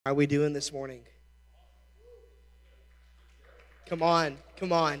How are we doing this morning? Come on,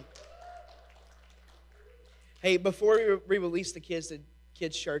 come on. Hey, before we release the kids to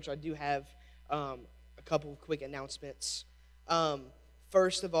kids church, I do have a couple of quick announcements. Um,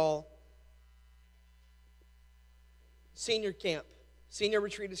 First of all, senior camp, senior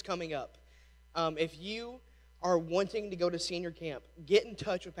retreat is coming up. If you are wanting to go to senior camp, get in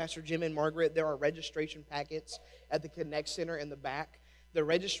touch with Pastor Jim and Margaret. There are registration packets at the Connect Center in the back. The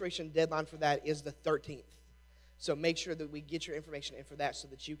registration deadline for that is the 13th. So make sure that we get your information in for that so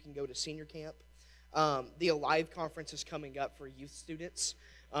that you can go to senior camp. The Alive Conference is coming up for youth students.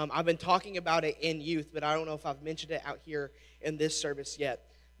 I've been talking about it in youth, but I don't know if I've mentioned it out here in this service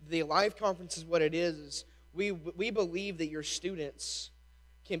yet. The Alive Conference is what it is we believe that your students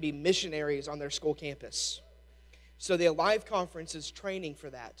can be missionaries on their school campus. So the Alive Conference is training for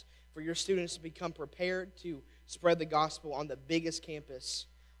that, for your students to become prepared to spread the gospel on the biggest campus,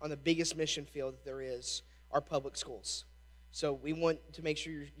 on the biggest mission field that there is, our public schools. So we want to make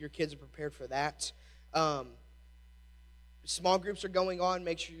sure your kids are prepared for that. Small groups are going on.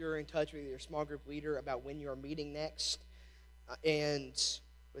 Make sure you're in touch with your small group leader about when you are meeting next. And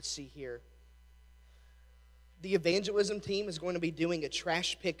let's see here. The evangelism team is going to be doing a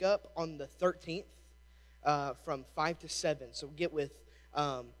trash pickup on the 13th from 5 to 7. So get with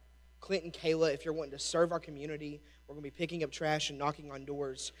Clint and Kayla if you're wanting to serve our community. We're going to be picking up trash and knocking on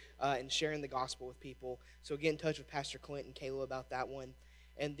doors and sharing the gospel with people. So get in touch with Pastor Clint and Kayla about that one.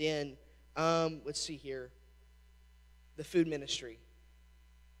 And then, let's see here, the food ministry.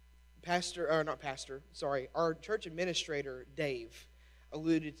 Our church administrator, Dave,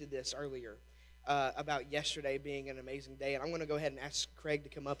 alluded to this earlier about yesterday being an amazing day. And I'm going to go ahead and ask Craig to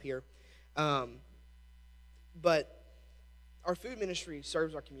come up here. But our food ministry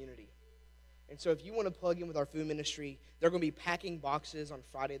serves our community. And so if you want to plug in with our food ministry, they're going to be packing boxes on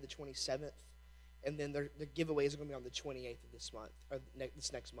Friday the 27th. And then the giveaways are going to be on the 28th of this month, or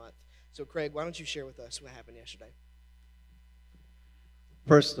this next month. So Craig, why don't you share with us what happened yesterday?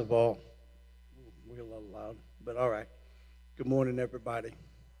 First of all, we're a little loud, but all right. Good morning, everybody.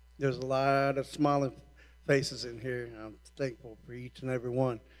 There's a lot of smiling faces in here. I'm thankful for each and every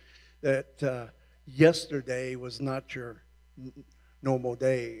one. That yesterday was not your normal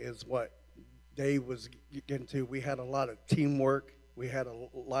day, is what Dave was getting to. We had a lot of teamwork. We had a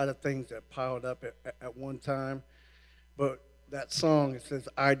lot of things that piled up at one time. But that song, it says,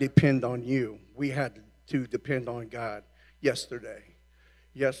 I depend on you. We had to depend on God yesterday.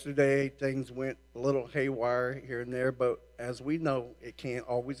 Yesterday, things went a little haywire here and there, but as we know, it can't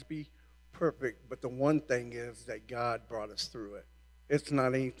always be perfect. But the one thing is that God brought us through it. It's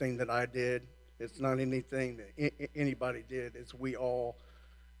not anything that I did. It's not anything that anybody did. It's we all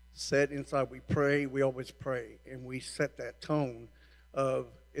sat inside. We pray. We always pray. And we set that tone of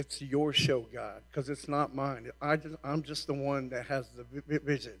it's your show, God, because it's not mine. I'm just the one that has the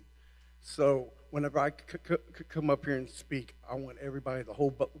vision. So whenever I come up here and speak, I want everybody, the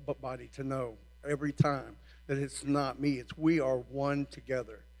whole body to know every time that it's not me. It's we are one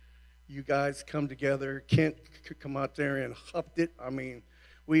together. You guys come together. Kent could come out there and huffed it. I mean,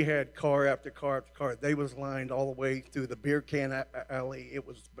 we had car after car after car. They was lined all the way through the beer can alley. It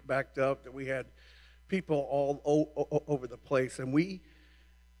was backed up. That we had people all over the place. And we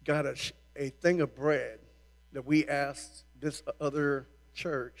got a thing of bread that we asked this other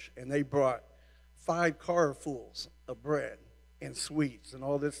church, and they brought 5 carfuls of bread and sweets and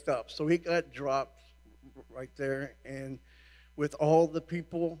all this stuff. So he got dropped right there, and with all the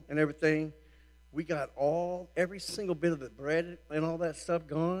people and everything, we got every single bit of the bread and all that stuff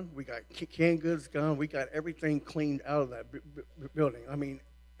gone. We got canned goods gone. We got everything cleaned out of that building. I mean,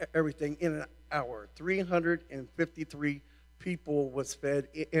 everything in an hour. 353 people was fed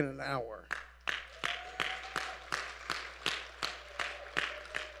in an hour.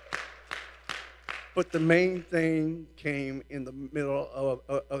 But the main thing came in the middle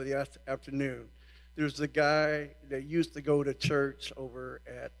of the afternoon. There's a guy that used to go to church over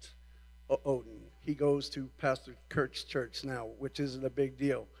at Odin. He goes to Pastor Kurt's church now, which isn't a big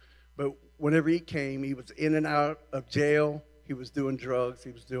deal. But whenever he came, he was in and out of jail. He was doing drugs.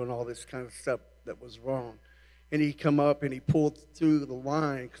 He was doing all this kind of stuff that was wrong. And he come up and he pulled through the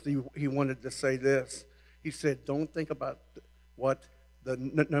line because he wanted to say this. He said, don't think about what the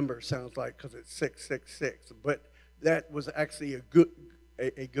number sounds like because it's 666. But that was actually a good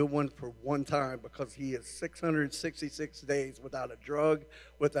one for one time because he is 666 days without a drug,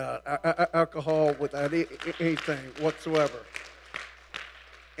 without alcohol, without anything whatsoever.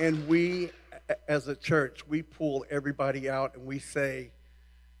 And we, as a church, we pull everybody out and we say,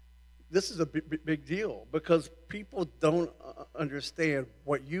 this is a big deal because people don't understand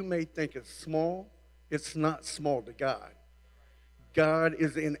what you may think is small. It's not small to God. God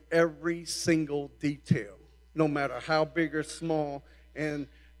is in every single detail, no matter how big or small. And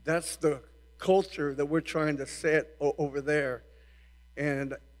that's the culture that we're trying to set over there.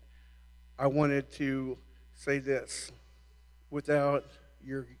 And I wanted to say this. Without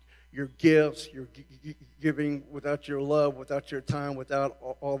your gifts, your giving, without your love, without your time, without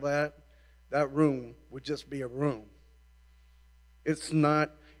all that, that room would just be a room. It's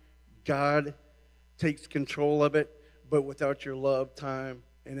not God takes control of it, but without your love, time,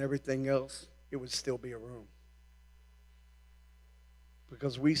 and everything else, it would still be a room.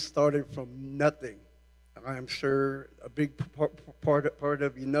 Because we started from nothing. I'm sure a big part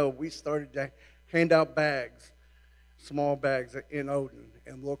of you know, we started to hand out bags, small bags in Odin,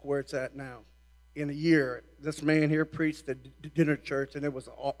 and look where it's at now. In a year, this man here preached at dinner church, and it was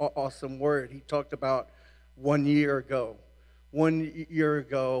an awesome word. He talked about 1 year ago. 1 year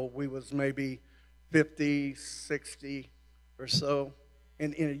ago, we was maybe 50, 60 or so.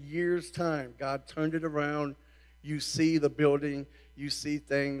 And in a year's time, God turned it around. You see the building, you see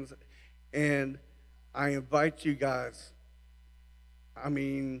things, and I invite you guys, I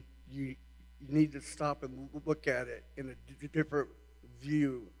mean, you need to stop and look at it in a different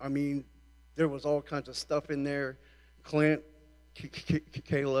view. I mean, there was all kinds of stuff in there. Clint,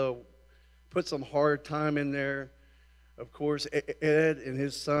 Kayla put some hard time in there. Of course, Ed and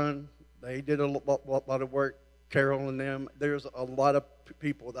his son, they did a lot of work. Carol and them. There's a lot of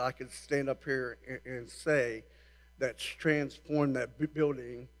people that I could stand up here and say that's transformed that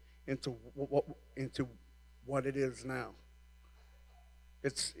building into what it is now.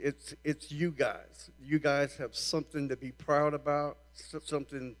 It's you guys. You guys have something to be proud about,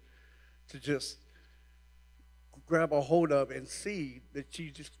 something to just grab a hold of and see that you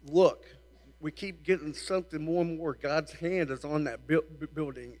just look. We keep getting something more and more. God's hand is on that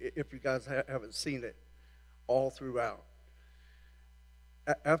building if you guys haven't seen it all throughout.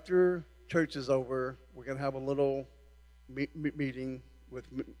 After church is over, we're going to have a little meeting with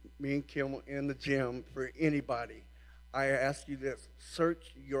me and Kim in the gym for anybody. I ask you this,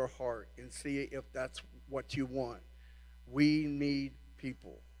 search your heart and see if that's what you want. We need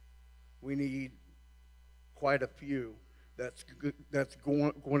people. We need quite a few that's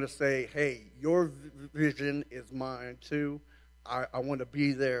going to say, hey, your vision is mine too. I want to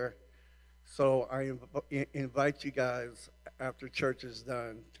be there. So I invite you guys after church is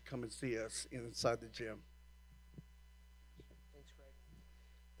done to come and see us inside the gym. Thanks, Craig.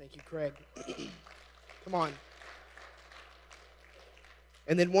 Thank you, Craig. Come on.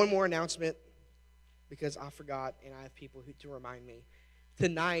 And then one more announcement, because I forgot and I have people to remind me.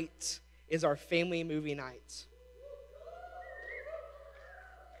 Tonight is our family movie night.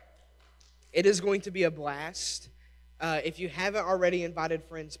 It is going to be a blast. If you haven't already invited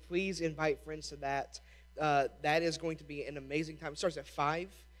friends, please invite friends to that. That is going to be an amazing time. It starts at 5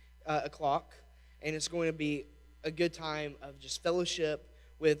 o'clock, and it's going to be a good time of just fellowship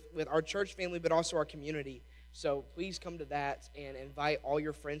with our church family, but also our community. So please come to that and invite all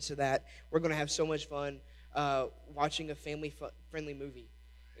your friends to that. We're going to have so much fun watching a family-friendly movie.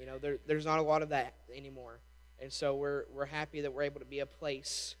 You know, there's not a lot of that anymore. And so we're happy that we're able to be a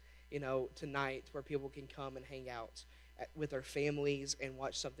place, you know, tonight where people can come and hang out with their families and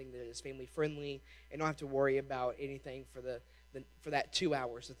watch something that is family-friendly and don't have to worry about anything for that 2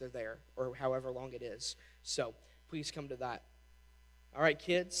 hours that they're there or however long it is. So please come to that. All right,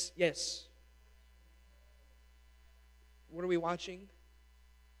 kids. Yes. What are we watching?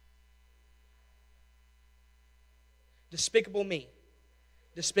 Despicable Me.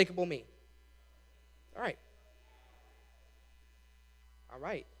 Despicable Me. All right. All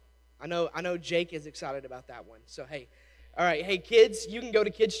right. I know Jake is excited about that one. So, hey. All right. Hey, kids, you can go to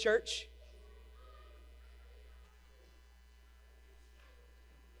kids' church.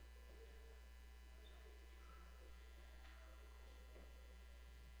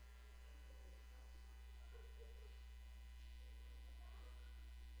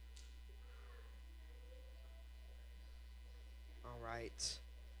 All right.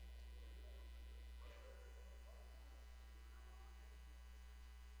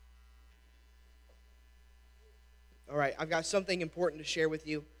 All right, I've got something important to share with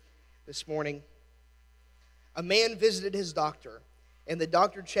you this morning. A man visited his doctor, and the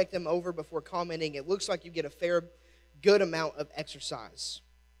doctor checked him over before commenting, "It looks like you get a good amount of exercise."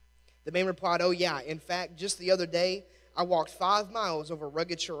 The man replied, "Oh yeah, in fact, just the other day, I walked 5 miles over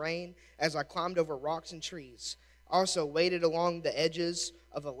rugged terrain as I climbed over rocks and trees. I also waded along the edges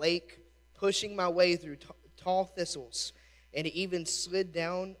of a lake, pushing my way through tall thistles. and it even slid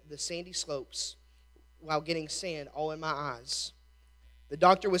down the sandy slopes while getting sand all in my eyes. The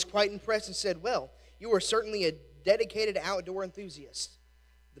doctor was quite impressed and said, "Well, you are certainly a dedicated outdoor enthusiast."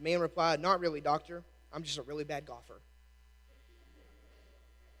 The man replied, "Not really, doctor. I'm just a really bad golfer."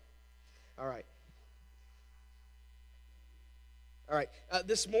 All right.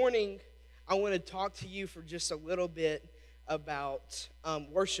 This morning, I want to talk to you for just a little bit about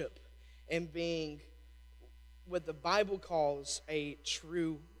worship and being what the Bible calls a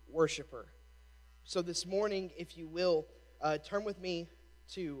true worshiper. So this morning, if you will, turn with me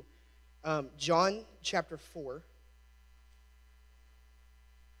to John chapter 4.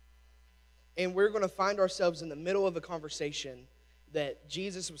 And we're going to find ourselves in the middle of a conversation that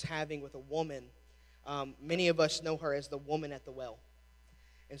Jesus was having with a woman. Many of us know her as the woman at the well.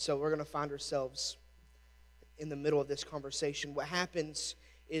 And so we're going to find ourselves in the middle of this conversation. What happens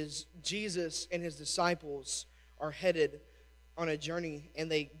is Jesus and his disciples are headed on a journey, and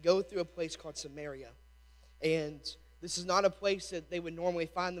they go through a place called Samaria. And this is not a place that they would normally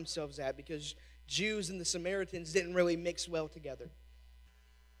find themselves at, because Jews and the Samaritans didn't really mix well together.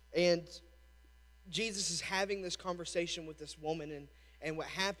 And Jesus is having this conversation with this woman, and what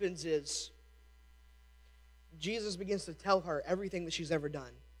happens is Jesus begins to tell her everything that she's ever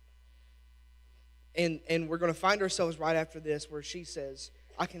done. And we're going to find ourselves right after this where she says,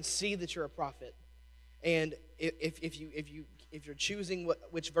 "I can see that you're a prophet." And if you're choosing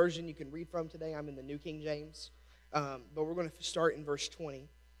which version you can read from today, I'm in the New King James. But we're going to start in verse 20.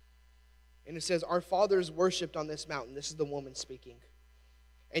 And it says, "Our fathers worshipped on this mountain." This is the woman speaking.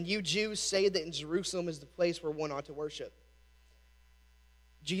 "And you Jews say that in Jerusalem is the place where one ought to worship."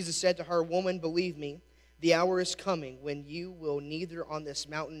 Jesus said to her, "Woman, believe me, the hour is coming when you will neither on this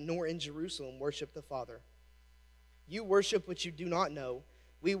mountain nor in Jerusalem worship the Father. You worship what you do not know.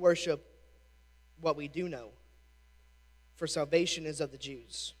 We worship what we do know, for salvation is of the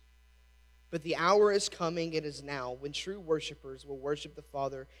Jews. But the hour is coming, it is now, when true worshipers will worship the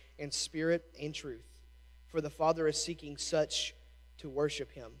Father in spirit and truth, for the Father is seeking such to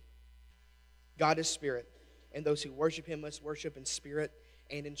worship him. God is spirit, and those who worship him must worship in spirit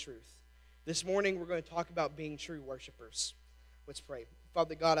and in truth." This morning, we're going to talk about being true worshipers. Let's pray.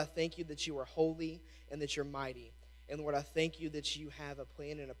 Father God, I thank you that you are holy and that you're mighty. And Lord, I thank you that you have a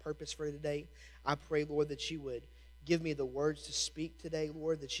plan and a purpose for today. I pray, Lord, that you would give me the words to speak today,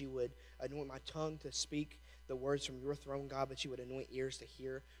 Lord, that you would anoint my tongue to speak the words from your throne, God, that you would anoint ears to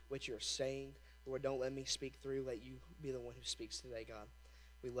hear what you're saying. Lord, don't let me speak through. Let you be the one who speaks today, God.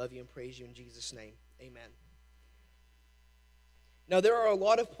 We love you and praise you in Jesus' name. Amen. Now, there are a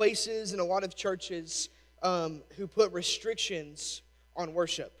lot of places and a lot of churches who put restrictions on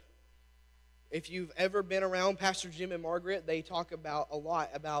worship. If you've ever been around Pastor Jim and Margaret, they talk a lot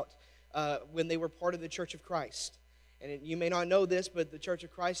about when they were part of the Church of Christ. And you may not know this, but the Church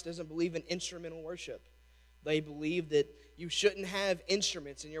of Christ doesn't believe in instrumental worship. They believe that you shouldn't have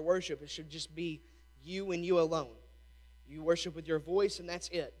instruments in your worship. It should just be you and you alone. You worship with your voice, and that's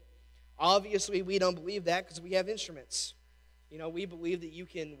it. Obviously, we don't believe that because we have instruments. You know, we believe that you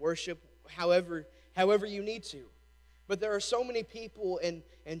can worship however you need to. But there are so many people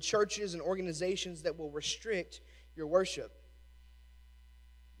and churches and organizations that will restrict your worship.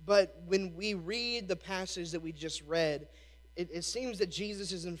 But when we read the passage that we just read, it seems that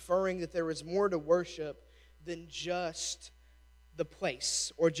Jesus is inferring that there is more to worship than just the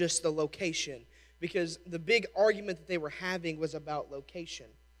place or just the location. Because the big argument that they were having was about location.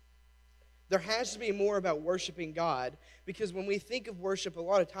 There has to be more about worshiping God, because when we think of worship, a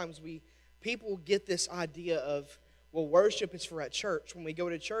lot of times people get this idea of, well, worship is for at church. When we go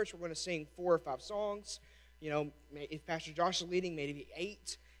to church, we're going to sing 4 or 5 songs. You know, if Pastor Josh is leading, maybe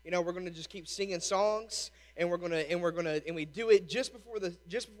 8. You know, we're going to just keep singing songs, and we do it just before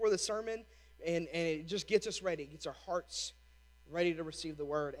the sermon, and it just gets us ready, gets our hearts ready to receive the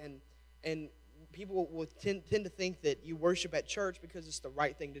word. And people will tend to think that you worship at church because it's the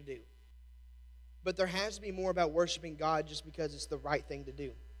right thing to do. But there has to be more about worshiping God just because it's the right thing to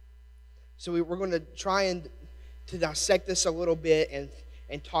do. So we're going to try to dissect this a little bit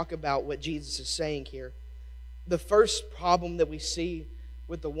and talk about what Jesus is saying here. The first problem that we see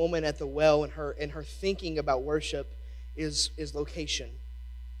with the woman at the well and her thinking about worship is location.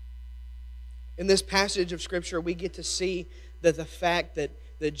 In this passage of Scripture, we get to see that the fact that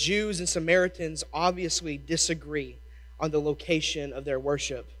the Jews and Samaritans obviously disagree on the location of their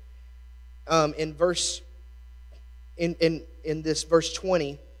worship. In this verse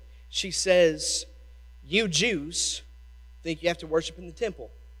 20, she says, "You Jews think you have to worship in the temple.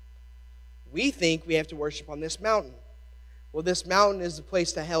 We think we have to worship on this mountain." Well, this mountain is the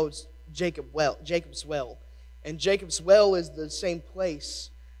place that held Jacob's well. And Jacob's well is the same place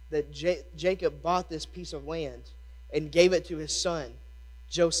that Jacob bought this piece of land and gave it to his son,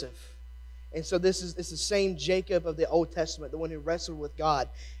 Joseph. And so it's the same Jacob of the Old Testament, the one who wrestled with God.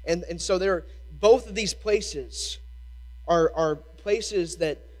 And so both of these places are places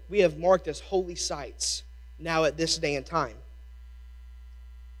that we have marked as holy sites now at this day and time.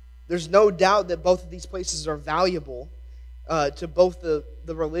 There's no doubt that both of these places are valuable to both the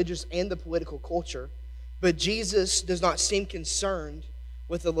religious and the political culture, but Jesus does not seem concerned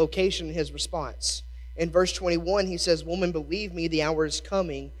with the location in his response. In verse 21, he says, "Woman, believe me, the hour is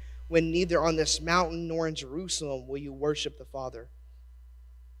coming when neither on this mountain nor in Jerusalem will you worship the Father."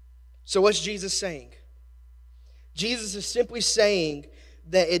 So what's Jesus saying? Jesus is simply saying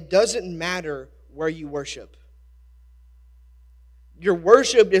that it doesn't matter where you worship. Your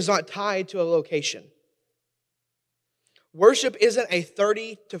worship is not tied to a location. Worship isn't a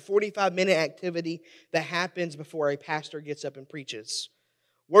 30 to 45-minute activity that happens before a pastor gets up and preaches.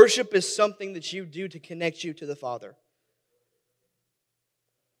 Worship is something that you do to connect you to the Father.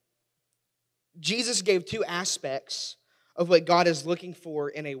 Jesus gave two aspects of what God is looking for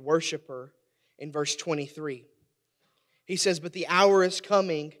in a worshiper in verse 23. He says, "But the hour is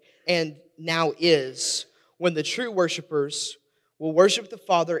coming, and now is, when the true worshipers will worship the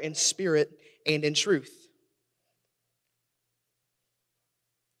Father in spirit and in truth."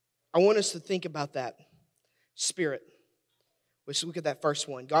 I want us to think about that. Spirit. Let's look at that first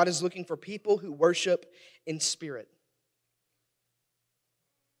one. God is looking for people who worship in spirit.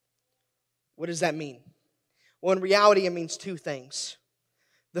 What does that mean? Well, in reality, it means two things.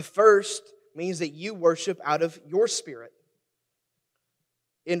 The first means that you worship out of your spirit.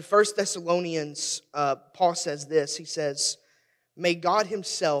 In 1 Thessalonians, Paul says this. He says, "May God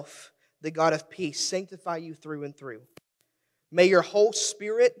himself, the God of peace, sanctify you through and through. May your whole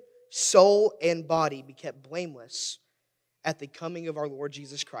spirit, soul, and body be kept blameless at the coming of our Lord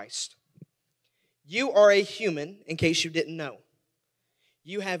Jesus Christ." You are a human, in case you didn't know.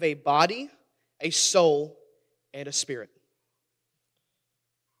 You have a body, a soul, and a spirit.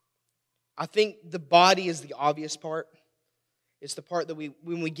 I think the body is the obvious part. It's the part that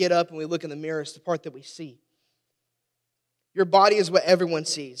when we get up and we look in the mirror, it's the part that we see. Your body is what everyone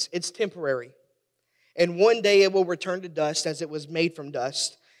sees. It's temporary. And one day it will return to dust as it was made from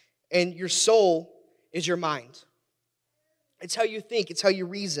dust. And your soul is your mind. It's how you think. It's how you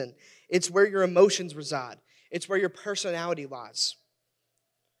reason. It's where your emotions reside. It's where your personality lies.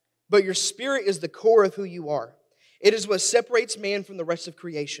 But your spirit is the core of who you are. It is what separates man from the rest of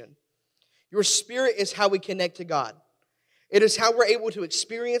creation. Your spirit is how we connect to God. It is how we're able to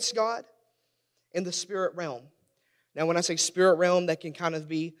experience God in the spirit realm. Now, when I say spirit realm, that can kind of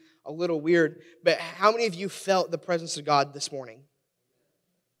be a little weird, but how many of you felt the presence of God this morning?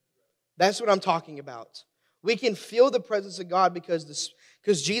 That's what I'm talking about. We can feel the presence of God because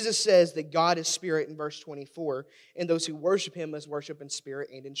Jesus says that God is spirit in verse 24, and those who worship him must worship in spirit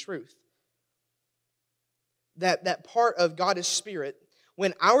and in truth. That part of God is spirit.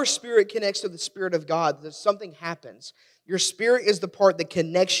 When our spirit connects to the Spirit of God, something happens. Your spirit is the part that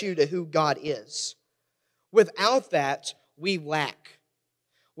connects you to who God is. Without that, we lack.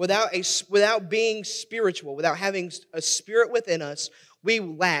 Without being spiritual, without having a spirit within us, we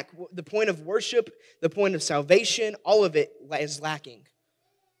lack. The point of worship, the point of salvation, all of it is lacking.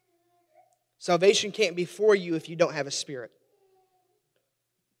 Salvation can't be for you if you don't have a spirit.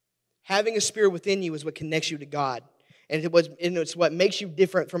 Having a spirit within you is what connects you to God. And it's what makes you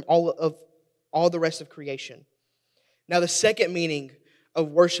different from all the rest of creation. Now, the second meaning of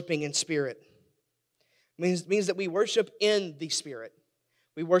worshiping in spirit means that we worship in the Spirit.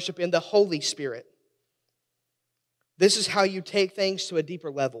 We worship in the Holy Spirit. This is how you take things to a deeper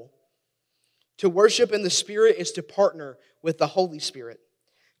level. To worship in the Spirit is to partner with the Holy Spirit,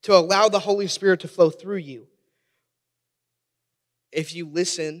 to allow the Holy Spirit to flow through you. If you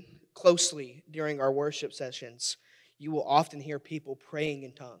listen closely during our worship sessions, you will often hear people praying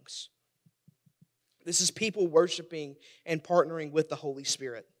in tongues. This is people worshiping and partnering with the Holy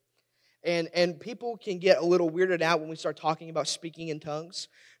Spirit. And people can get a little weirded out when we start talking about speaking in tongues.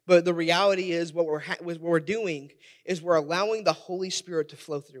 But the reality is what we're doing is we're allowing the Holy Spirit to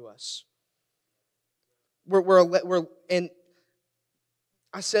flow through us. And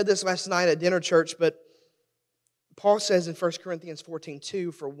I said this last night at dinner church, but Paul says in 1 Corinthians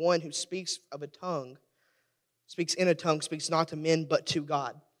 14:2, "For one who speaks in a tongue, speaks not to men, but to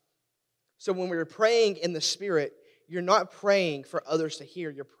God." So when we're praying in the Spirit, you're not praying for others to hear.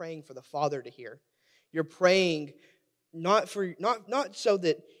 You're praying for the Father to hear. You're praying not so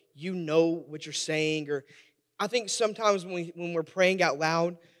that you know what you're saying. Or I think sometimes when we're praying out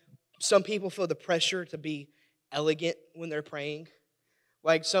loud, some people feel the pressure to be elegant when they're praying.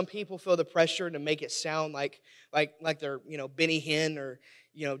 Like some people feel the pressure to make it sound like they're, Benny Hinn or,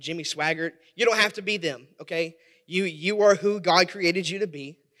 Jimmy Swaggart. You don't have to be them, okay? You are who God created you to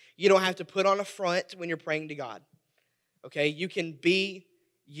be. You don't have to put on a front when you're praying to God, okay? You can be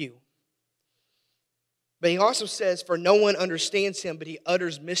you. But he also says, for no one understands him, but he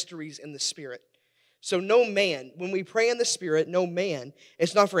utters mysteries in the Spirit. So no man, when we pray in the Spirit, no man,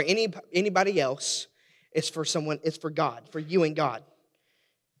 it's not for anybody else. It's for someone, it's for God, for you and God.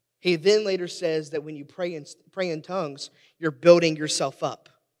 He then later says that when you pray in tongues, you're building yourself up.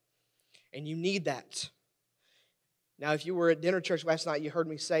 And you need that. Now, if you were at dinner church last night, you heard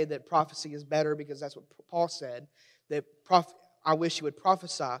me say that prophecy is better because that's what Paul said. That I wish you would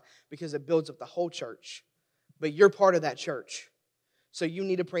prophesy because it builds up the whole church. But you're part of that church. So you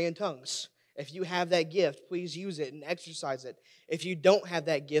need to pray in tongues. If you have that gift, please use it and exercise it. If you don't have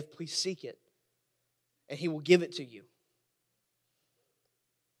that gift, please seek it. And he will give it to you.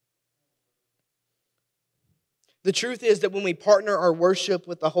 The truth is that when we partner our worship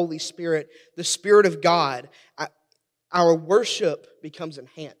with the Holy Spirit, the Spirit of God, our worship becomes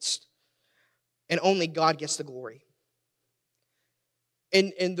enhanced. And only God gets the glory.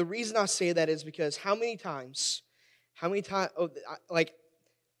 And the reason I say that is because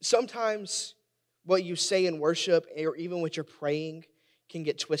sometimes what you say in worship or even what you're praying can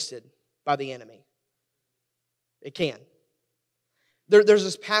get twisted by the enemy. It can. There's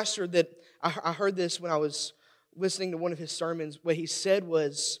this pastor that I heard this when I was listening to one of his sermons. What he said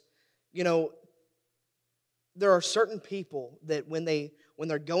was, there are certain people that when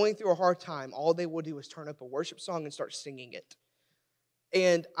they're going through a hard time, all they will do is turn up a worship song and start singing it.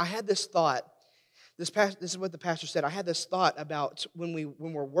 And I had this thought. This is what the pastor said. I had this thought about when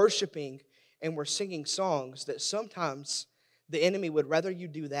we're worshiping and we're singing songs, that sometimes the enemy would rather you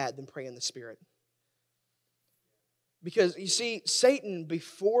do that than pray in the Spirit. Because, you see, Satan,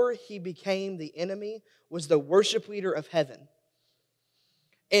 before he became the enemy, was the worship leader of heaven.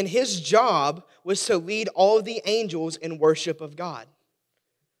 And his job was to lead all of the angels in worship of God.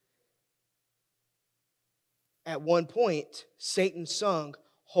 At one point, Satan sung,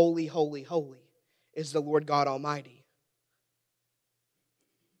 "Holy, holy, holy is the Lord God Almighty."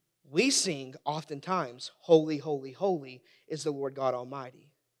 We sing oftentimes, "Holy, holy, holy is the Lord God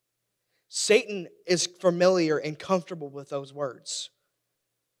Almighty." Satan is familiar and comfortable with those words.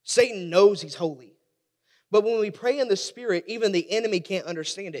 Satan knows he's holy. But when we pray in the Spirit, even the enemy can't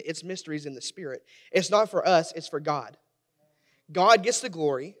understand it. It's mysteries in the Spirit. It's not for us, it's for God. God gets the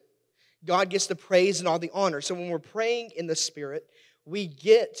glory. God gets the praise and all the honor. So when we're praying in the Spirit, we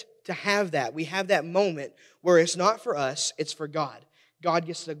get to have that. We have that moment where it's not for us, it's for God. God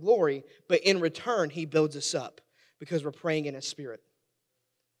gets the glory, but in return, he builds us up because we're praying in His Spirit.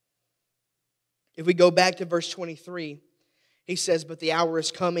 If we go back to verse 23, he says, "But the hour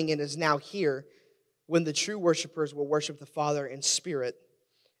is coming and is now here when the true worshipers will worship the Father in spirit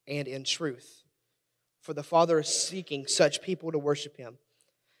and in truth. For the Father is seeking such people to worship Him."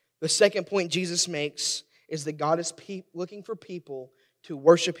 The second point Jesus makes is that God is looking for people to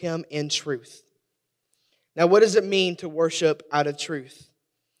worship Him in truth. Now, what does it mean to worship out of truth?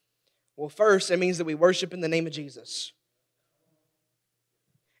 Well, first, it means that we worship in the name of Jesus.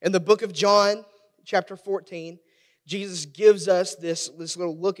 In the book of John, chapter 14, Jesus gives us this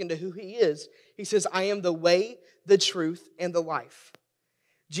little look into who He is. He says, "I am the way, the truth, and the life."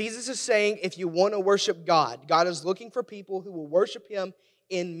 Jesus is saying, if you want to worship God, God is looking for people who will worship Him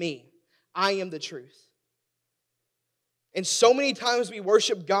in me. I am the truth. And so many times we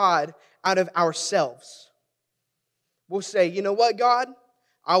worship God out of ourselves. We'll say, "You know what, God?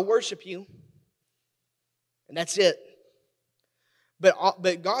 I'll worship you." And that's it.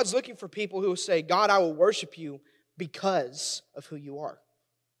 But God's looking for people who will say, "God, I will worship you because of who you are."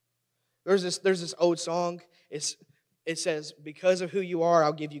 There's this old song. It says, "Because of who you are,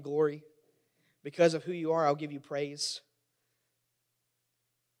 I'll give you glory. Because of who you are, I'll give you praise.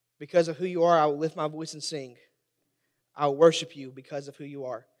 Because of who you are, I will lift my voice and sing. I'll worship you because of who you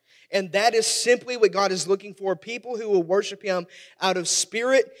are." And that is simply what God is looking for, people who will worship Him out of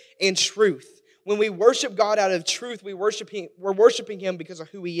spirit and truth. When we worship God out of truth, we're worshiping Him because of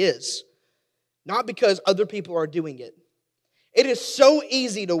who He is, not because other people are doing it. It is so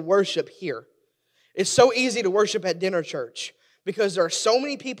easy to worship here. It's so easy to worship at dinner church because there are so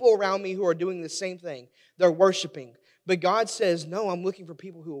many people around me who are doing the same thing. They're worshiping. But God says, "No, I'm looking for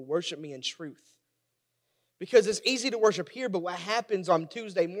people who will worship me in truth." Because it's easy to worship here, but what happens on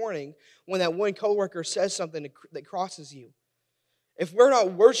Tuesday morning when that one coworker says something that crosses you? If we're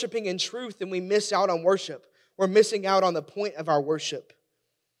not worshiping in truth, then we miss out on worship. We're missing out on the point of our worship.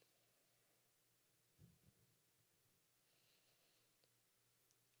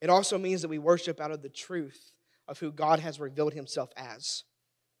 It also means that we worship out of the truth of who God has revealed himself as.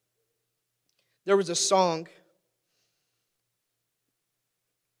 There was a song.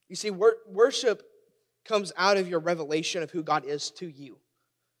 You see, worship comes out of your revelation of who God is to you.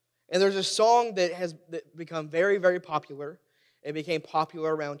 And there's a song that has become very, very popular. It became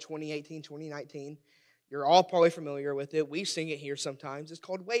popular around 2018, 2019. You're all probably familiar with it. We sing it here sometimes. It's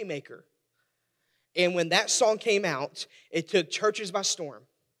called Waymaker. And when that song came out, it took churches by storm.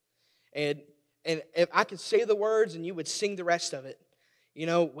 And if I could say the words and you would sing the rest of it, you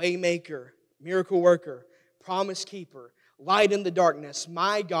know, Waymaker, Miracle Worker, Promise Keeper, Light in the Darkness,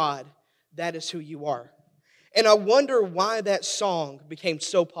 my God, that is who you are. And I wonder why that song became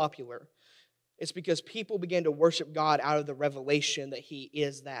so popular. It's because people began to worship God out of the revelation that He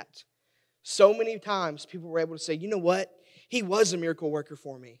is that. So many times people were able to say, you know what? He was a miracle worker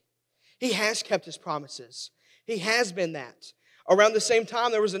for me. He has kept His promises. He has been that. Around the same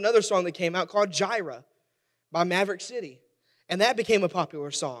time, there was another song that came out called Jireh by Maverick City. And that became a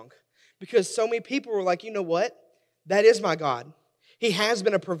popular song because so many people were like, you know what? That is my God. He has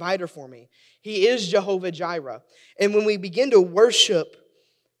been a provider for me. He is Jehovah Jireh. And when we begin to worship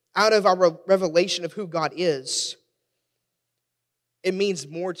out of our revelation of who God is, it means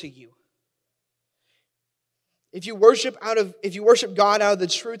more to you. If you worship God out of the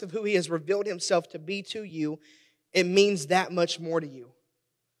truth of who He has revealed Himself to be to you, it means that much more to you.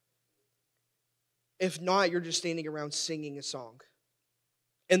 If not, you're just standing around singing a song.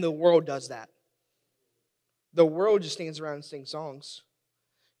 And the world does that. The world just stands around and sings songs.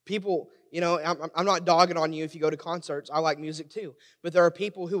 People, you know, I'm not dogging on you if you go to concerts. I like music too. But there are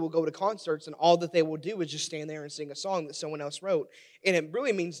people who will go to concerts and all that they will do is just stand there and sing a song that someone else wrote. And it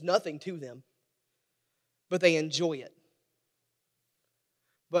really means nothing to them. But they enjoy it.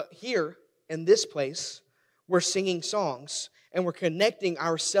 But here, in this place, we're singing songs and we're connecting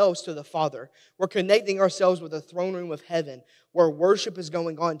ourselves to the Father. We're connecting ourselves with the throne room of heaven where worship is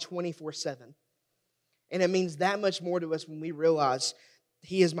going on 24/7. And it means that much more to us when we realize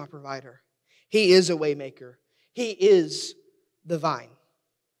He is my provider. He is a way maker. He is the vine.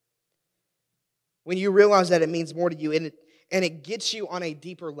 When you realize that, it means more to you, and it gets you on a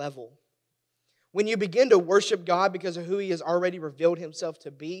deeper level. When you begin to worship God because of who He has already revealed Himself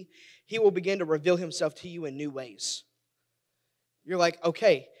to be, He will begin to reveal Himself to you in new ways. You're like,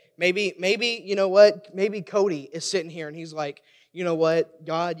 okay, maybe, you know what? Maybe Cody is sitting here and he's like, you know what?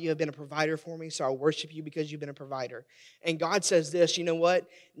 God, you have been a provider for me, so I'll worship you because you've been a provider. And God says this, you know what?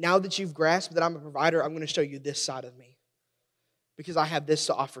 Now that you've grasped that I'm a provider, I'm going to show you this side of me because I have this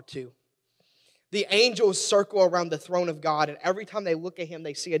to offer too. The angels circle around the throne of God, and every time they look at Him,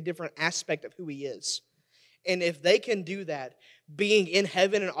 they see a different aspect of who He is. And if they can do that, being in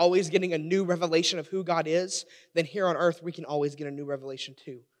heaven and always getting a new revelation of who God is, then here on earth we can always get a new revelation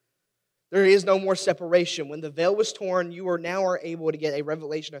too. There is no more separation. When the veil was torn, you are now able to get a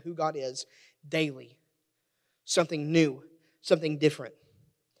revelation of who God is daily. Something new, something different.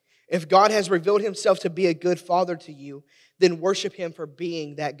 If God has revealed Himself to be a good Father to you, then worship Him for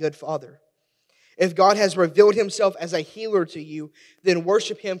being that good Father. If God has revealed Himself as a healer to you, then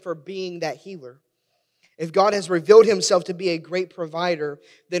worship Him for being that healer. If God has revealed Himself to be a great provider,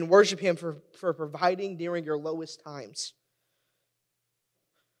 then worship Him for providing during your lowest times.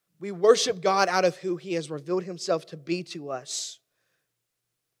 We worship God out of who He has revealed Himself to be to us.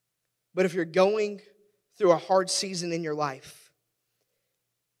 But if you're going through a hard season in your life,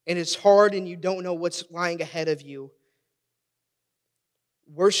 and it's hard and you don't know what's lying ahead of you,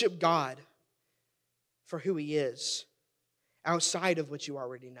 worship God for who He is, outside of what you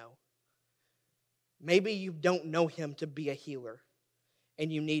already know. Maybe you don't know Him to be a healer,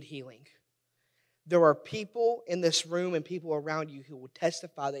 and you need healing. There are people in this room and people around you who will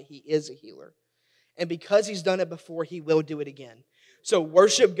testify that He is a healer. And because He's done it before, He will do it again. So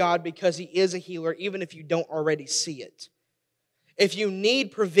worship God because He is a healer, even if you don't already see it. If you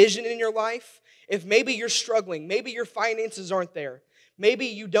need provision in your life, if maybe you're struggling, maybe your finances aren't there,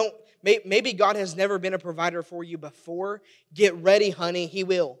 maybe God has never been a provider for you before, get ready, honey, He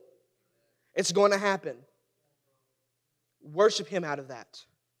will. It's going to happen. Worship Him out of that.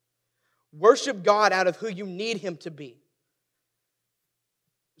 Worship God out of who you need Him to be.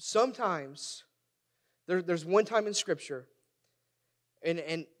 Sometimes, there's one time in Scripture,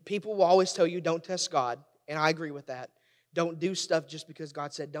 and people will always tell you don't test God, and I agree with that. Don't do stuff just because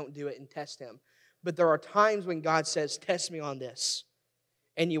God said don't do it and test Him. But there are times when God says, test me on this,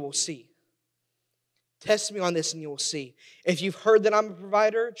 and you will see. Test me on this and you will see. If you've heard that I'm a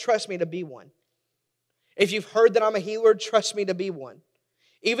provider, trust me to be one. If you've heard that I'm a healer, trust me to be one.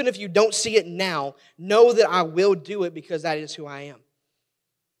 Even if you don't see it now, know that I will do it because that is who I am.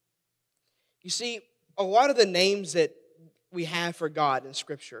 You see, a lot of the names that we have for God in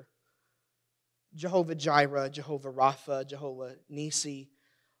Scripture, Jehovah Jireh, Jehovah Rapha, Jehovah Nisi,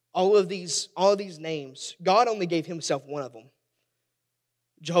 all of these names, God only gave himself one of them,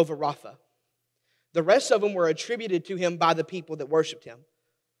 Jehovah Rapha. The rest of them were attributed to him by the people that worshiped him.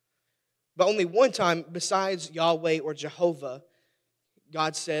 But only one time, besides Yahweh or Jehovah,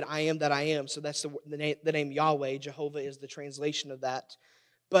 God said, I am that I am. So that's the name Yahweh. Jehovah is the translation of that.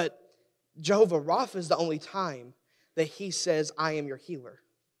 But Jehovah Rapha is the only time that he says, I am your healer.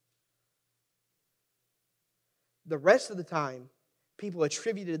 The rest of the time, people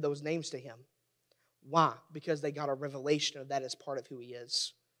attributed those names to him. Why? Because they got a revelation of that as part of who he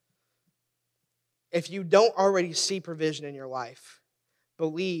is. If you don't already see provision in your life,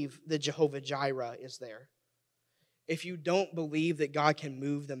 believe that Jehovah Jireh is there. If you don't believe that God can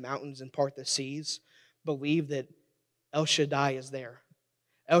move the mountains and part the seas, believe that El Shaddai is there.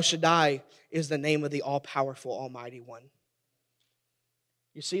 El Shaddai is the name of the all-powerful, almighty one.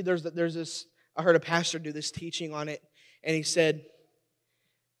 You see, there's this, I heard a pastor do this teaching on it, and he said,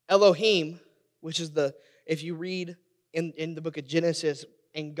 Elohim, which is if you read in the book of Genesis,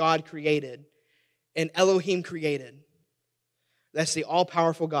 and God created, and Elohim created. That's the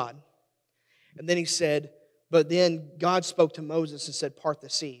all-powerful God. And then he said, but then God spoke to Moses and said, part the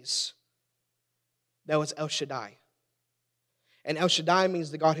seas. That was El Shaddai. And El Shaddai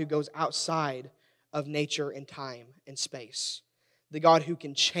means the God who goes outside of nature and time and space. The God who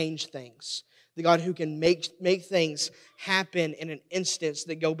can change things. The God who can make things happen in an instance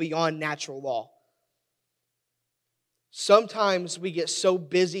that go beyond natural law. Sometimes we get so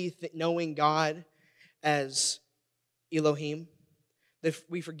busy knowing God as Elohim that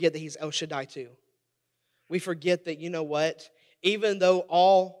we forget that he's El Shaddai too. We forget that, you know what? Even though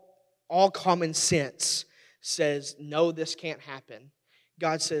all common sense says, no, this can't happen,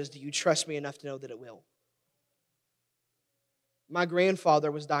 God says, do you trust me enough to know that it will? My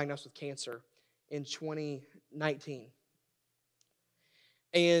grandfather was diagnosed with cancer in 2019.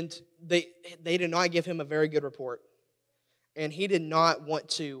 And they did not give him a very good report. And he did not want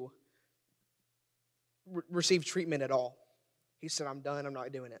to receive treatment at all. He said, I'm done, I'm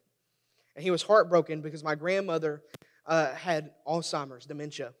not doing it. And he was heartbroken because my grandmother had Alzheimer's,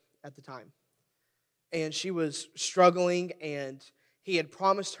 dementia at the time. And she was struggling, and he had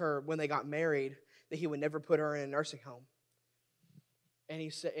promised her when they got married that he would never put her in a nursing home. And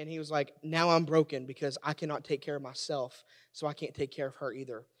he was like, now I'm broken because I cannot take care of myself, so I can't take care of her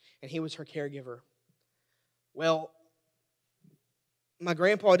either. And he was her caregiver. Well, my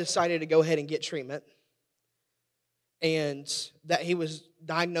grandpa decided to go ahead and get treatment. And that he was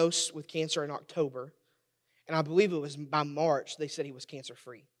diagnosed with cancer in October. And I believe it was by March they said he was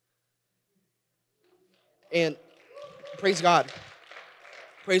cancer-free. And praise God.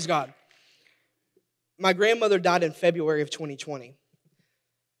 Praise God. My grandmother died in February of 2020.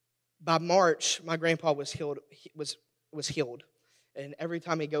 By March, my grandpa was healed. Was healed. And every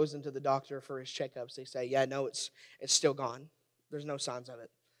time he goes into the doctor for his checkups, they say, yeah, no, it's still gone. There's no signs of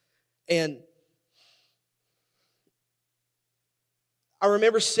it. And I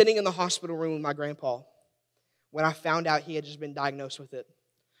remember sitting in the hospital room with my grandpa when I found out he had just been diagnosed with it.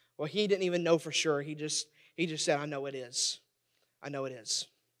 Well, he didn't even know for sure. He just said, I know it is. I know it is.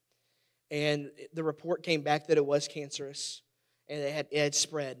 And the report came back that it was cancerous, and it had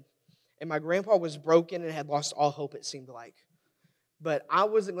spread. And my grandpa was broken and had lost all hope, it seemed like. But I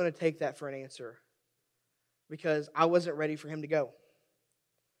wasn't going to take that for an answer because I wasn't ready for him to go.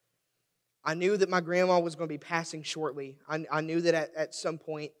 I knew that my grandma was going to be passing shortly. I knew that at some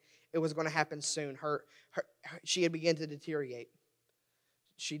point it was going to happen soon. She had begun to deteriorate.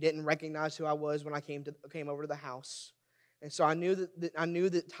 She didn't recognize who I was when I came over to the house, and so I knew that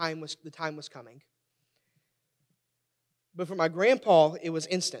the time was coming. But for my grandpa, it was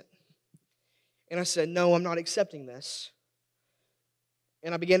instant. And I said, "No, I'm not accepting this."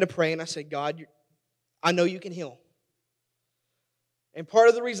 And I began to pray, and I said, "God, I know you can heal." And part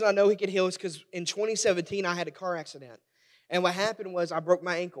of the reason I know he could heal is because in 2017, I had a car accident. And what happened was I broke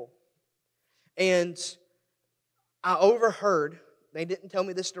my ankle. And I overheard, they didn't tell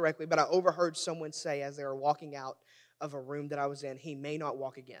me this directly, but I overheard someone say as they were walking out of a room that I was in, he may not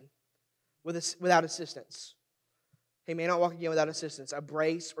walk again without assistance. He may not walk again without assistance, a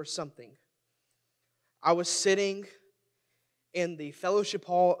brace or something. I was sitting in the fellowship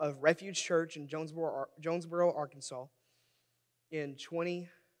hall of Refuge Church in Jonesboro, Arkansas. It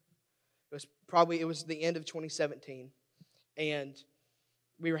was the end of 2017, and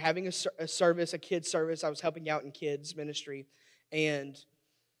we were having a service, a kids service. I was helping out in kids ministry, and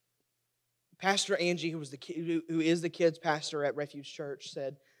Pastor Angie, who is the kids pastor at Refuge Church,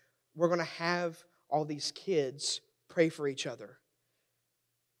 said, we're going to have all these kids pray for each other,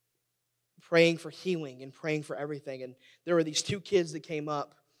 praying for healing and praying for everything. And there were these two kids that came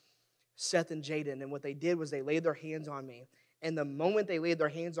up, Seth and Jaden, and what they did was they laid their hands on me. And the moment they laid their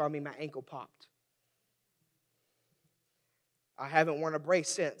hands on me, my ankle popped. I haven't worn a brace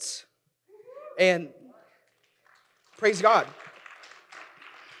since. And praise God.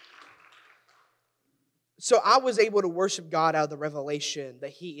 So I was able to worship God out of the revelation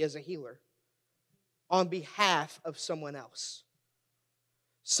that He is a healer on behalf of someone else.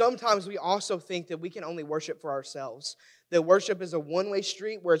 Sometimes we also think that we can only worship for ourselves. That worship is a one-way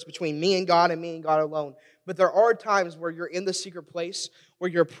street where it's between me and God alone. But there are times where you're in the secret place where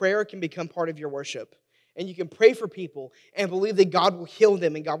your prayer can become part of your worship. And you can pray for people and believe that God will heal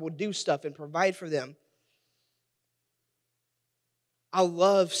them and God will do stuff and provide for them. I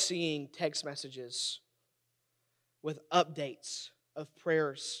love seeing text messages with updates of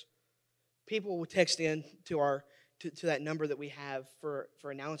prayers. People will text in to that number that we have for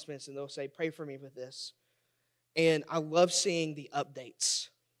announcements, and they'll say, pray for me with this. And I love seeing the updates.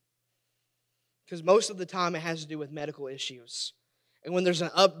 Because most of the time it has to do with medical issues. And when there's an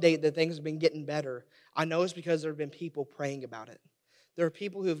update that things have been getting better, I know it's because there have been people praying about it. There are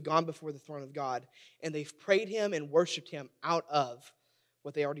people who have gone before the throne of God, and they've prayed Him and worshiped Him out of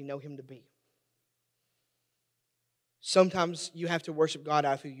what they already know Him to be. Sometimes you have to worship God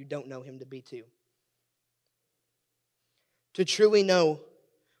out of who you don't know Him to be too. To truly know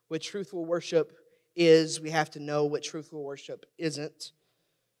what truthful worship is, we have to know what truthful worship isn't.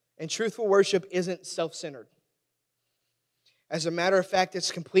 And truthful worship isn't self-centered. As a matter of fact,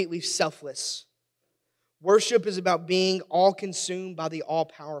 it's completely selfless. Worship is about being all consumed by the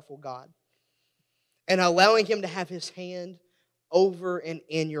all-powerful God and allowing Him to have His hand over and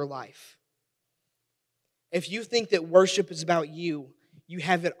in your life. If you think that worship is about you, you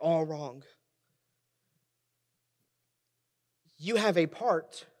have it all wrong. You have a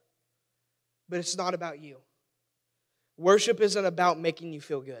part, but it's not about you. Worship isn't about making you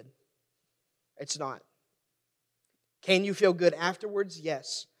feel good. It's not. Can you feel good afterwards?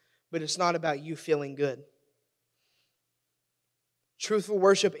 Yes. But it's not about you feeling good. Truthful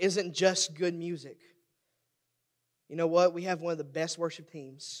worship isn't just good music. You know what? We have one of the best worship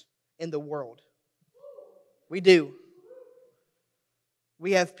teams in the world. We do.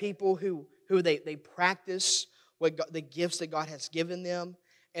 We have people who they practice the gifts that God has given them,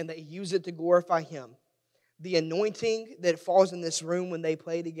 and they use it to glorify Him. The anointing that falls in this room when they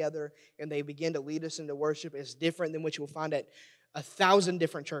play together and they begin to lead us into worship is different than what you will find at 1,000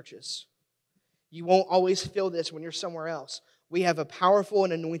 different churches. You won't always feel this when you're somewhere else. We have a powerful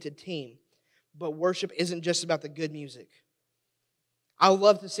and anointed team, but worship isn't just about the good music. I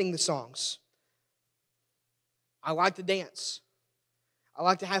love to sing the songs. I like to dance. I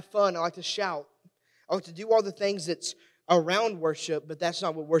like to have fun. I like to shout. I like to do all the things that's around worship, but that's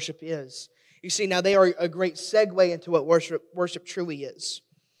not what worship is. You see, now they are a great segue into what worship truly is.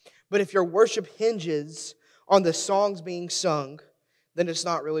 But if your worship hinges on the songs being sung, then it's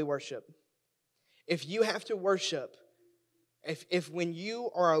not really worship. If you have to worship, if when you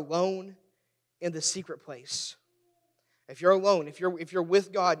are alone in the secret place, if you're alone, if you're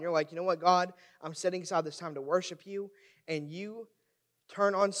with God and you're like, you know what, God, I'm setting aside this time to worship you, and you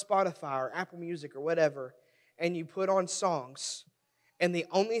turn on Spotify or Apple Music or whatever, and you put on songs, and the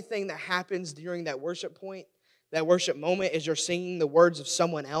only thing that happens during that worship point, that worship moment, is you're singing the words of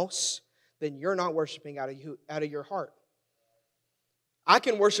someone else, then you're not worshiping out of your heart. I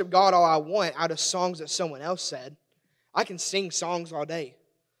can worship God all I want out of songs that someone else said. I can sing songs all day.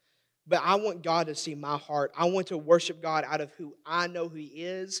 But I want God to see my heart. I want to worship God out of who I know who He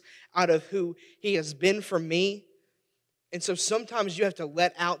is, out of who He has been for me. And so sometimes you have to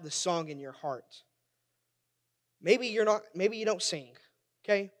let out the song in your heart. Maybe you don't sing,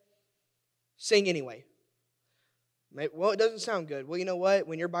 okay? Sing anyway. Well, it doesn't sound good. Well, you know what?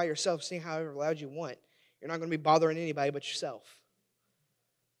 When you're by yourself, sing however loud you want. You're not going to be bothering anybody but yourself.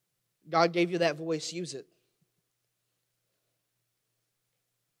 God gave you that voice, use it.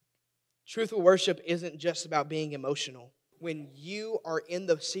 Truthful worship isn't just about being emotional. When you are in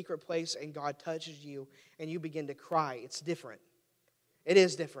the secret place and God touches you and you begin to cry, it's different. It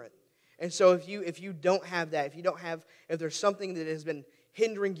is different. And so if you don't have that, if there's something that has been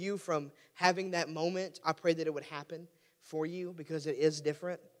hindering you from having that moment, I pray that it would happen for you because it is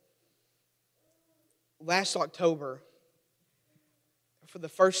different. Last October, for the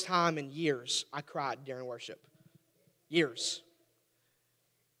first time in years, I cried during worship. Years.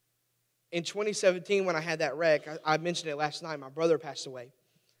 In 2017, when I had that wreck, I mentioned it last night, my brother passed away.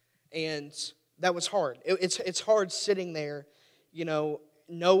 And that was hard. It's hard sitting there,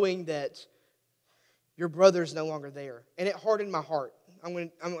 knowing that your brother's no longer there. And it hardened my heart. I'm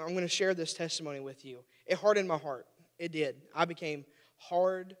going to share this testimony with you. It hardened my heart. It did. I became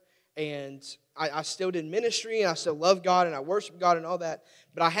hard, and I still did ministry, and I still love God, and I worship God and all that,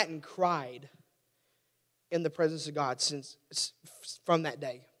 but I hadn't cried in the presence of God from that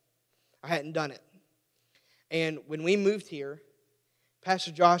day. I hadn't done it. And when we moved here,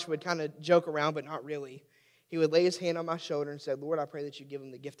 Pastor Josh would kind of joke around, but not really. He would lay his hand on my shoulder and said, Lord, I pray that you give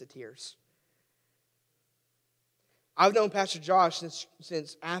him the gift of tears. I've known Pastor Josh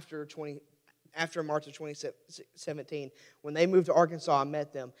since after March of 2017. When they moved to Arkansas, I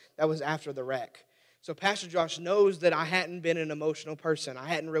met them. That was after the wreck. So Pastor Josh knows that I hadn't been an emotional person. I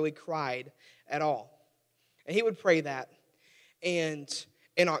hadn't really cried at all. And he would pray that. And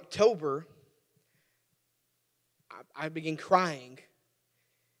in October, I began crying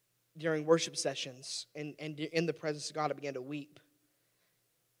during worship sessions. And in the presence of God, I began to weep.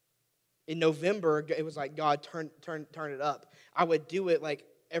 In November, it was like, God, turn it up. I would do it like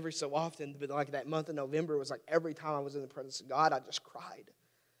every so often, but like that month of November, it was like every time I was in the presence of God, I just cried.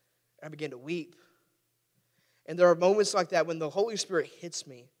 I began to weep. And there are moments like that when the Holy Spirit hits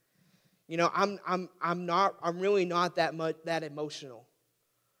me. You know, I'm really not that emotional.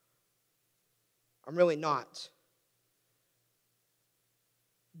 I'm really not.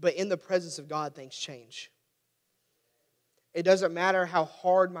 But in the presence of God, things change. It doesn't matter how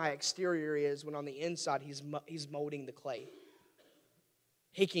hard my exterior is when on the inside he's molding the clay.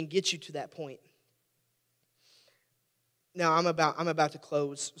 He can get you to that point. Now I'm about to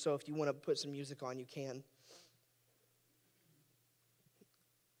close, so if you want to put some music on, you can.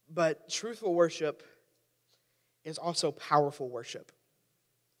 But truthful worship is also powerful worship.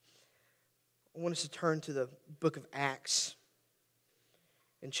 I want us to turn to the book of Acts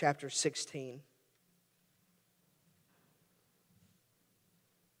in chapter 16.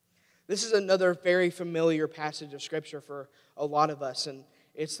 This is another very familiar passage of Scripture for a lot of us, and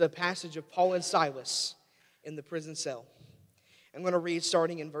it's the passage of Paul and Silas in the prison cell. I'm going to read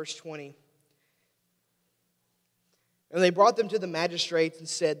starting in verse 20. And they brought them to the magistrates and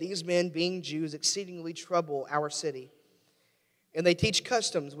said, These men, being Jews, exceedingly trouble our city. And they teach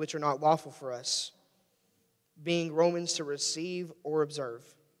customs which are not lawful for us, being Romans to receive or observe.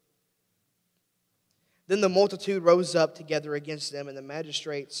 Then the multitude rose up together against them, and the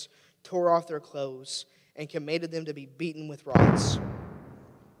magistrates tore off their clothes and commanded them to be beaten with rods.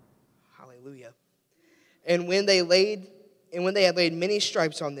 Hallelujah. And when they had laid many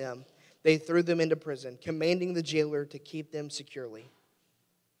stripes on them, they threw them into prison, commanding the jailer to keep them securely.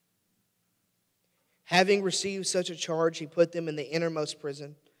 Having received such a charge, he put them in the innermost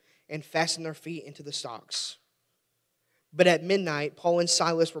prison and fastened their feet into the stocks. But at midnight, Paul and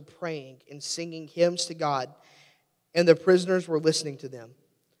Silas were praying and singing hymns to God, and the prisoners were listening to them.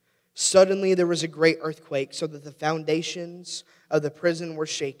 Suddenly there was a great earthquake, so that the foundations of the prison were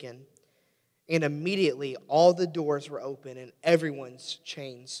shaken. And immediately all the doors were open, and everyone's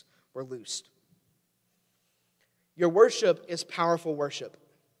chains were loosed. Your worship is powerful worship.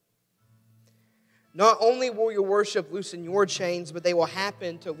 Not only will your worship loosen your chains, but they will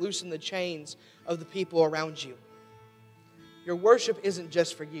happen to loosen the chains of the people around you. Your worship isn't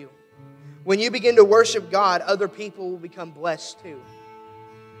just for you. When you begin to worship God, other people will become blessed too.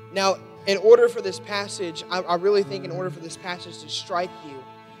 Now, in order for this passage, I really think in order for this passage to strike you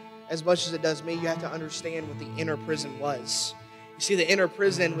as much as it does me, you have to understand what the inner prison was. You see, the inner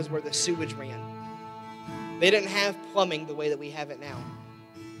prison was where the sewage ran. They didn't have plumbing the way that we have it now.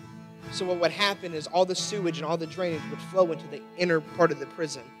 So what would happen is all the sewage and all the drainage would flow into the inner part of the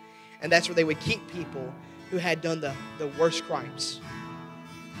prison. And that's where they would keep people who had done the worst crimes.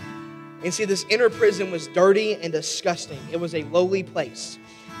 And see, this inner prison was dirty and disgusting. It was a lowly place.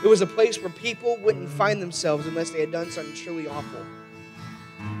 It was a place where people wouldn't find themselves unless they had done something truly awful.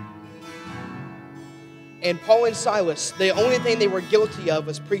 And Paul and Silas, the only thing they were guilty of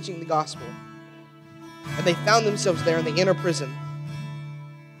was preaching the gospel. And they found themselves there in the inner prison.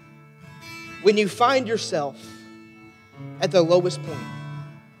 When you find yourself at the lowest point,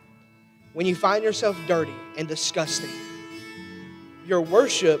 when you find yourself dirty and disgusting, your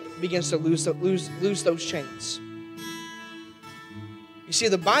worship begins to lose those chains. You see,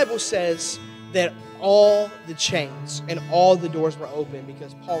 the Bible says that all the chains and all the doors were open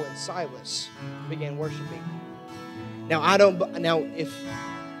because Paul and Silas began worshiping. Now, if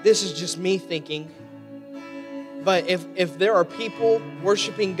this is just me thinking, but if there are people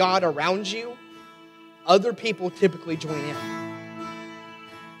worshiping God around you, other people typically join in.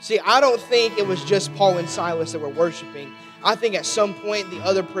 See, I don't think it was just Paul and Silas that were worshiping. I think at some point the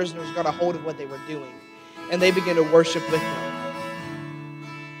other prisoners got a hold of what they were doing, and they began to worship with them.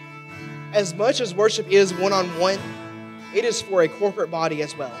 as much as worship is one-on-one, it is for a corporate body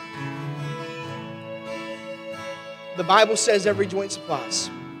as well. The Bible says every joint supplies.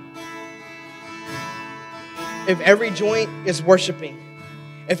 If every joint is worshiping,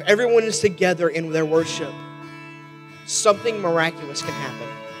 if everyone is together in their worship, something miraculous can happen.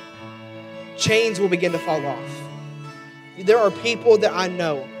 Chains will begin to fall off. There are people that I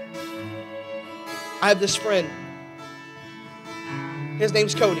know. I have this friend. His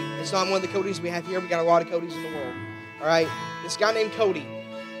name's Cody. It's not one of the Codys we have here. We got a lot of Codys in the world. All right? This guy named Cody.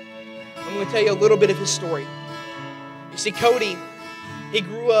 I'm going to tell you a little bit of his story. You see, Cody, he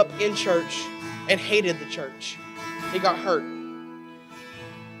grew up in church and hated the church. He got hurt.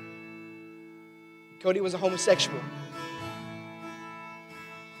 Cody was a homosexual.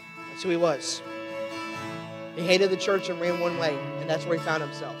 That's who he was. He hated the church and ran one way, and that's where he found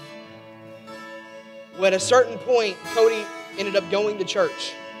himself. Well, at a certain point, Cody ended up going to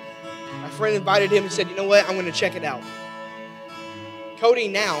church. My friend invited him and said, you know what, I'm going to check it out. Cody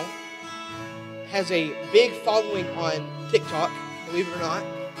now has a big following on TikTok, believe it or not,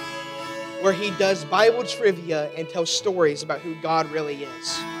 where he does Bible trivia and tells stories about who God really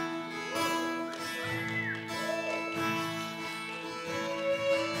is.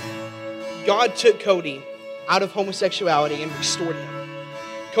 God took Cody out of homosexuality and restored him.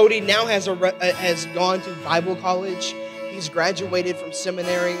 Cody now has gone to Bible college. He's graduated from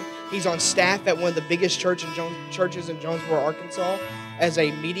seminary. He's on staff at one of the biggest churches in Jonesboro, Arkansas, as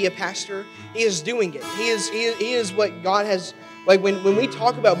a media pastor. He is doing it. He is what God has. Like when we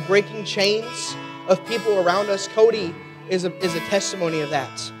talk about breaking chains of people around us, Cody is a testimony of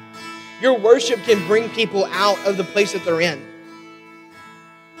that. Your worship can bring people out of the place that they're in.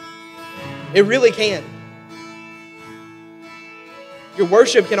 It really can. Your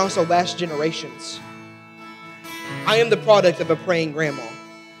worship can also last generations. I am the product of a praying grandma.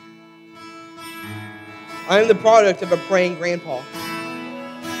 I am the product of a praying grandpa.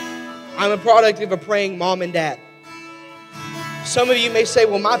 I'm a product of a praying mom and dad. Some of you may say,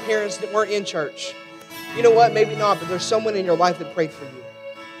 well, my parents weren't in church. You know what? Maybe not, but there's someone in your life that prayed for you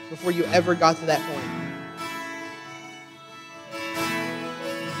before you ever got to that point.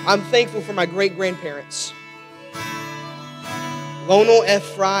 I'm thankful for my great-grandparents, Lonel F.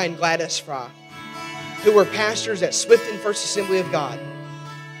 Fry and Gladys Fry, who were pastors at Swifton First Assembly of God,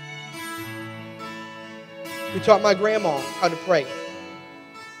 who taught my grandma how to pray.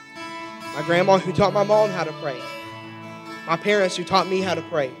 My grandma who taught my mom how to pray. My parents who taught me how to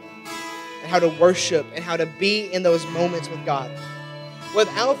pray and how to worship and how to be in those moments with God.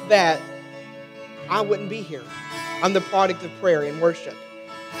 Without that, I wouldn't be here. I'm the product of prayer and worship.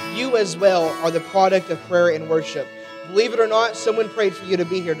 You as well are the product of prayer and worship. Believe it or not, someone prayed for you to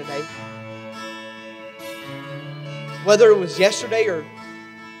be here today. Whether it was yesterday or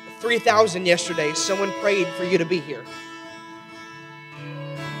 3,000 yesterday, someone prayed for you to be here.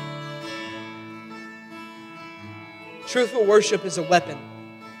 Truthful worship is a weapon.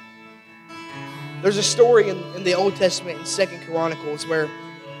 There's a story in the Old Testament in 2 Chronicles where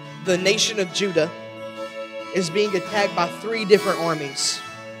the nation of Judah is being attacked by 3 different armies.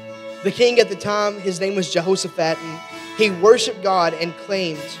 The king at the time, his name was Jehoshaphat, and he worshiped God and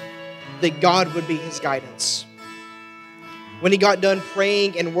claimed that God would be his guidance. When he got done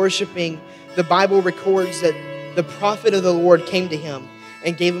praying and worshiping, the Bible records that the prophet of the Lord came to him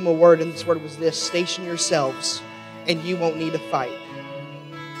and gave him a word, and this word was this: station yourselves, and you won't need to fight.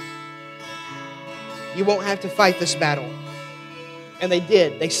 You won't have to fight this battle. And they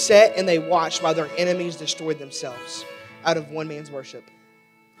did. They sat and they watched while their enemies destroyed themselves out of one man's worship.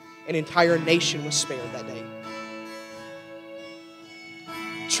 An entire nation was spared that day.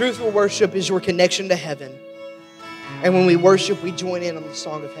 Truthful worship is your connection to heaven. And when we worship, we join in on the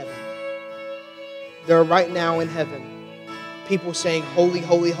song of heaven. There are right now in heaven people saying, holy,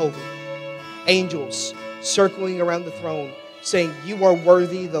 holy, holy. Angels circling around the throne saying, you are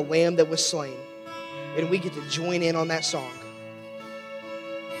worthy, the Lamb that was slain. And we get to join in on that song.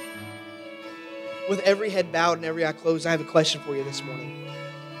 With every head bowed and every eye closed, I have a question for you this morning.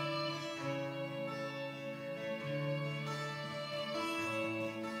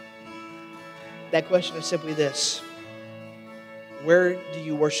 That question is simply this: where do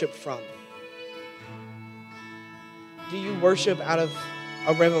you worship from? Do you worship out of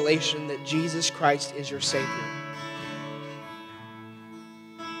a revelation that Jesus Christ is your Savior?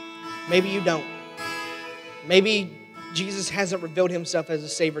 Maybe you don't. Maybe Jesus hasn't revealed himself as a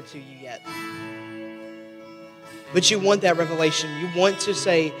Savior to you yet. But you want that revelation. You want to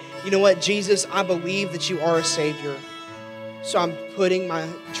say, you know what, Jesus, I believe that you are a Savior. So I'm putting my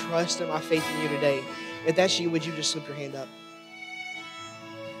trust and my faith in you today. If that's you, would you just slip your hand up?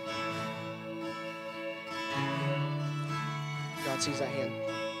 that sees that hand.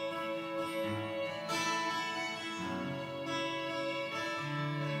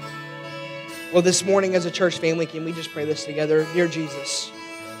 Well, this morning as a church family, can we just pray this together? Dear Jesus,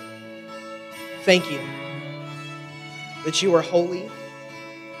 thank you that you are holy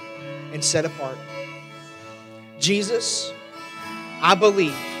and set apart. Jesus, I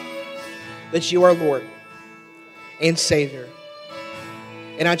believe that you are Lord and Savior,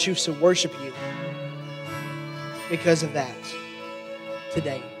 and I choose to worship you because of that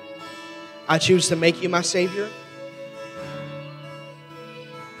today. I choose to make you my Savior,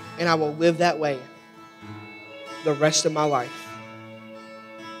 and I will live that way the rest of my life.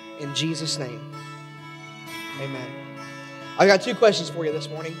 In Jesus' name, amen. I got 2 questions for you this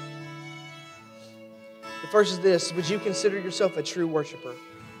morning. The first is this: would you consider yourself a true worshiper?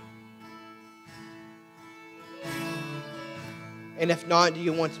 And if not, do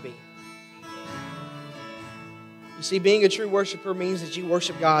you want to be? You see, being a true worshiper means that you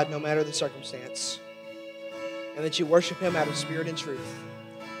worship God no matter the circumstance, and that you worship Him out of spirit and truth.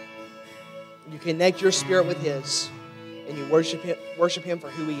 You connect your spirit with His, and you worship Him for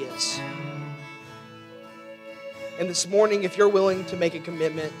who He is. And this morning, if you're willing to make a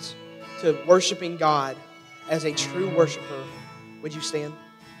commitment to worshiping God as a true worshiper, would you stand?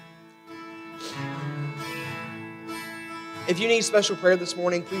 If you need special prayer this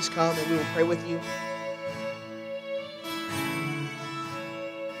morning, please come and we will pray with you.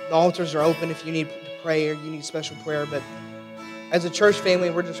 The altars are open if you need to pray or you need special prayer. But as a church family,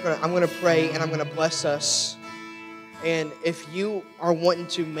 I'm going to pray and I'm going to bless us. And if you are wanting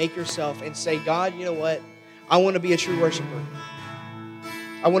to make yourself and say, God, you know what? I want to be a true worshiper.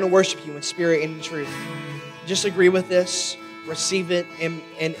 I want to worship you in spirit and in truth. Just agree with this, receive it,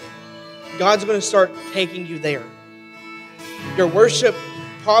 and God's going to start taking you there. Your worship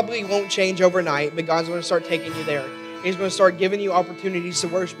probably won't change overnight, but God's going to start taking you there. He's going to start giving you opportunities to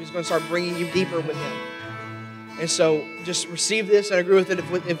worship. He's going to start bringing you deeper with Him. And so just receive this and agree with it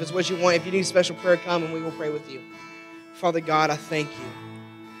if it's what you want. If you need special prayer, come and we will pray with you. Father God, I thank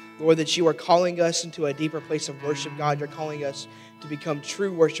you, Lord, that you are calling us into a deeper place of worship. God, you're calling us to become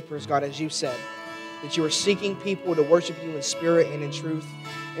true worshipers, God, as you said, that you are seeking people to worship you in spirit and in truth.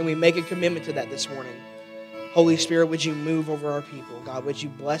 And we make a commitment to that this morning. Holy Spirit, would you move over our people? God, would you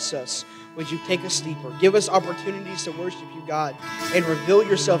bless us? Would you take us deeper? Give us opportunities to worship you, God, and reveal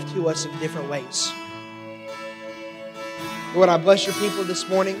yourself to us in different ways. Lord, I bless your people this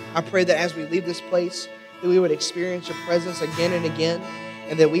morning. I pray that as we leave this place, that we would experience your presence again and again,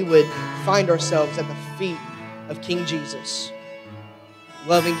 and that we would find ourselves at the feet of King Jesus,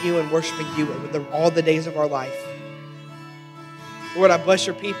 loving you and worshiping you all the days of our life. Lord, I bless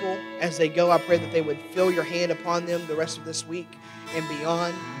your people as they go. I pray that they would feel your hand upon them the rest of this week and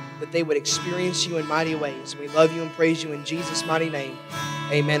beyond, that they would experience you in mighty ways. We love you and praise you in Jesus' mighty name.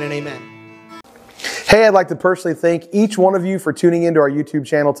 Amen and amen. Hey, I'd like to personally thank each one of you for tuning into our YouTube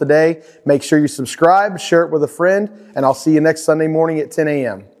channel today. Make sure you subscribe, share it with a friend, and I'll see you next Sunday morning at 10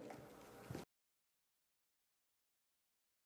 a.m.